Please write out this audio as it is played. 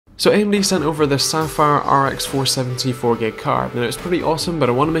So AMD sent over the Sapphire RX470 4GB card. Now it's pretty awesome, but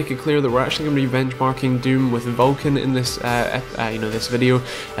I want to make it clear that we're actually going to be benchmarking Doom with Vulkan in this, this video,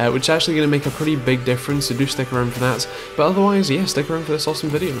 which is actually going to make a pretty big difference. So do stick around for that. But otherwise, yeah, stick around for this awesome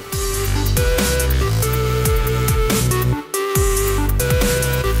video.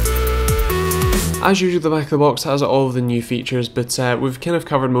 As usual, the back of the box has all of the new features, but we've kind of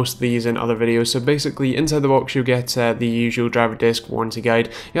covered most of these in other videos. So basically, inside the box you'll get the usual driver disc warranty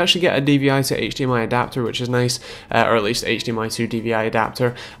guide. You actually get a DVI to HDMI adapter, which is nice, or at least HDMI to DVI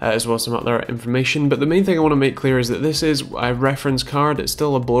adapter, as well as some other information. But the main thing I want to make clear is that this is a reference card. It's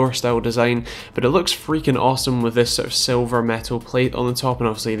still a blower style design, but it looks freaking awesome with this sort of silver metal plate on the top, and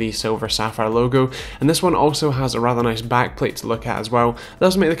obviously the silver Sapphire logo. And this one also has a rather nice back plate to look at as well. It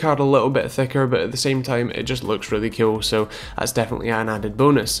does make the card a little bit thicker, but at the same time it just looks really cool, so that's definitely an added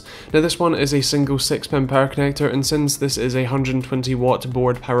bonus. Now this one is a single 6-pin power connector, and since this is a 120 watt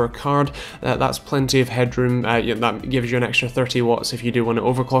board power card, that's plenty of headroom. That gives you an extra 30 watts if you do want to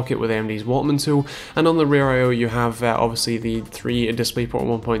overclock it with AMD's Wattman tool. And on the rear I/O you have obviously the 3 DisplayPort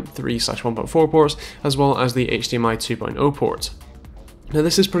 1.3/1.4 ports, as well as the HDMI 2.0 port. Now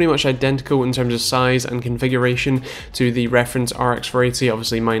this is pretty much identical in terms of size and configuration to the reference RX480,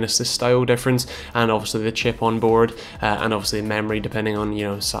 obviously minus the style difference, and obviously the chip on board, and obviously the memory depending on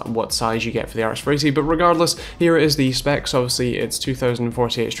what size you get for the RX480. But regardless, here is the specs. Obviously it's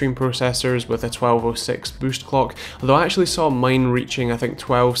 2048 stream processors with a 1206 boost clock, although I actually saw mine reaching I think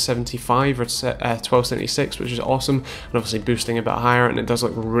 1275 or 1276, which is awesome, and obviously boosting a bit higher, and it does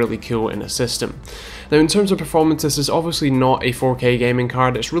look really cool in a system. Now in terms of performance, this is obviously not a 4K gaming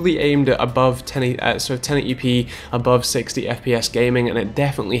card. It's really aimed at above 1080p, above 60 FPS gaming, and it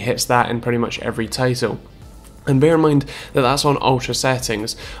definitely hits that in pretty much every title. And bear in mind that that's on ultra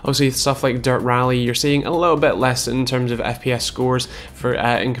settings. Obviously stuff like Dirt Rally you're seeing a little bit less in terms of FPS scores for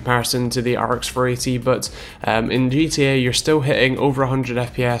in comparison to the RX480, but in GTA you're still hitting over 100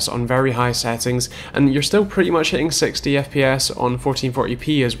 FPS on very high settings, and you're still pretty much hitting 60 FPS on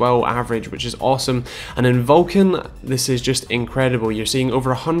 1440p as well, average, which is awesome. And in Vulkan this is just incredible. You're seeing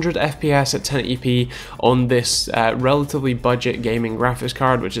over 100 FPS at 1080p on this relatively budget gaming graphics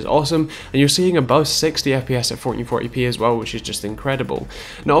card, which is awesome, and you're seeing above 60 FPS at 1440p as well, which is just incredible.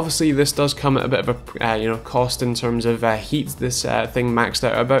 Now obviously this does come at a bit of a cost in terms of heat. This thing maxed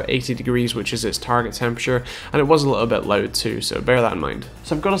out at about 80 degrees, which is its target temperature, and it was a little bit loud too, so bear that in mind.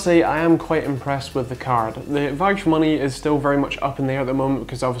 So I've got to say I am quite impressed with the card. The value for money is still very much up in the air at the moment,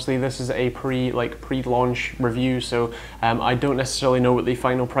 because obviously this is a pre-launch review, so I don't necessarily know what the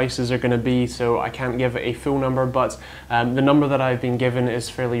final prices are going to be, so I can't give a full number, but the number that I've been given is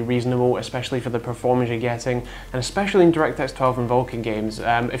fairly reasonable, especially for the performance you're getting, and especially in DX12 and Vulkan games.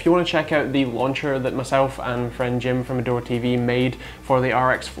 If you want to check out the launcher that myself and friend Jim from Adore TV made for the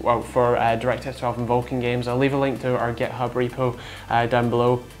DX12 and Vulkan games, I'll leave a link to our GitHub repo down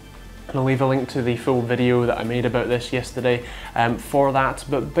below. And I'll leave a link to the full video that I made about this yesterday for that.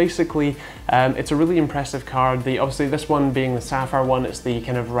 But basically, it's a really impressive card. Obviously this one being the Sapphire one, it's the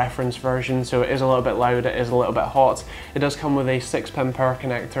kind of reference version, so it is a little bit loud, it is a little bit hot. It does come with a 6-pin power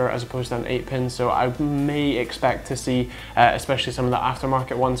connector as opposed to an 8-pin, so I may expect to see, especially some of the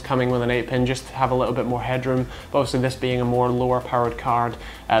aftermarket ones coming with an 8-pin, just to have a little bit more headroom. But obviously this being a more lower powered card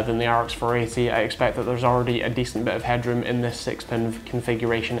than the RX480, I expect that there's already a decent bit of headroom in this 6-pin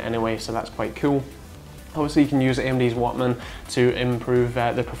configuration anyway, so that's quite cool. Obviously you can use AMD's Wattman to improve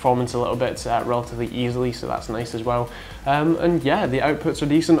the performance a little bit relatively easily, so that's nice as well. And yeah, the outputs are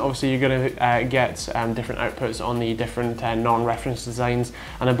decent. Obviously you're going to get different outputs on the different non-reference designs,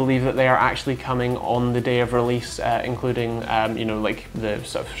 and I believe that they are actually coming on the day of release, including like the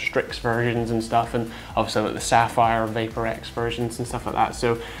sort of Strix versions and stuff, and obviously like the Sapphire, Vapor X versions and stuff like that.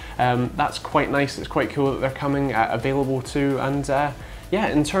 So that's quite nice. It's quite cool that they're coming available too. And yeah,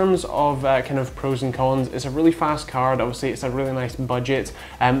 in terms of kind of pros and cons, it's a really fast card. Obviously it's a really nice budget.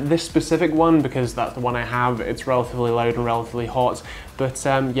 This specific one, because that's the one I have, it's relatively loud and relatively hot. But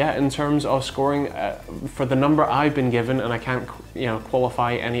yeah, in terms of scoring, for the number I've been given, and I can't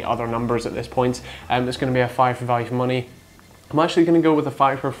qualify any other numbers at this point, it's going to be a 5 for value for money. I'm actually going to go with a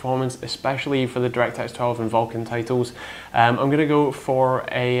 5 for performance, especially for the DX12 and Vulkan titles. I'm going to go for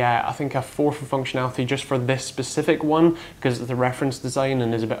I think a 4 for functionality just for this specific one, because it's the reference design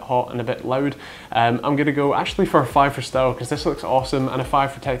and is a bit hot and a bit loud. I'm going to go actually for a 5 for style, because this looks awesome, and a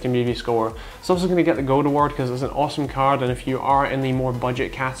 5 for TechteamGB score. It's also going to get the Gold Award because it's an awesome card, and if you are in the more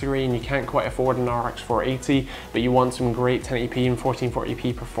budget category and you can't quite afford an RX480, but you want some great 1080p and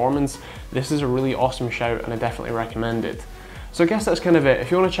 1440p performance, this is a really awesome shout, and I definitely recommend it. So I guess that's kind of it. If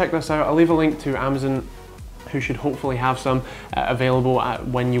you want to check this out, I'll leave a link to Amazon who should hopefully have some available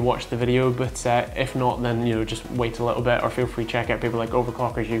when you watch the video, but if not, then just wait a little bit, or feel free to check out people like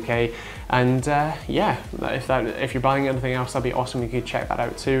Overclockers UK. And yeah, if you're buying anything else, that'd be awesome. You could check that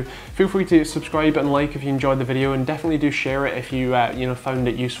out too. Feel free to subscribe and like if you enjoyed the video, and definitely do share it if you found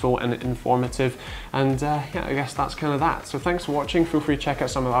it useful and informative. And yeah, I guess that's kind of that. So thanks for watching. Feel free to check out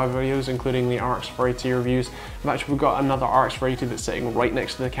some of the other videos, including the RX 480 reviews. We've got another RX 480 that's sitting right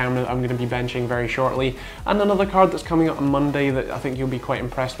next to the camera that I'm going to be benching very shortly, and another card that's coming up on Monday that I think you'll be quite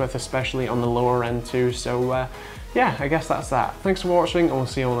impressed with, especially on the lower end too. So yeah, I guess that's that. Thanks for watching, and we'll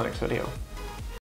see you on the next video.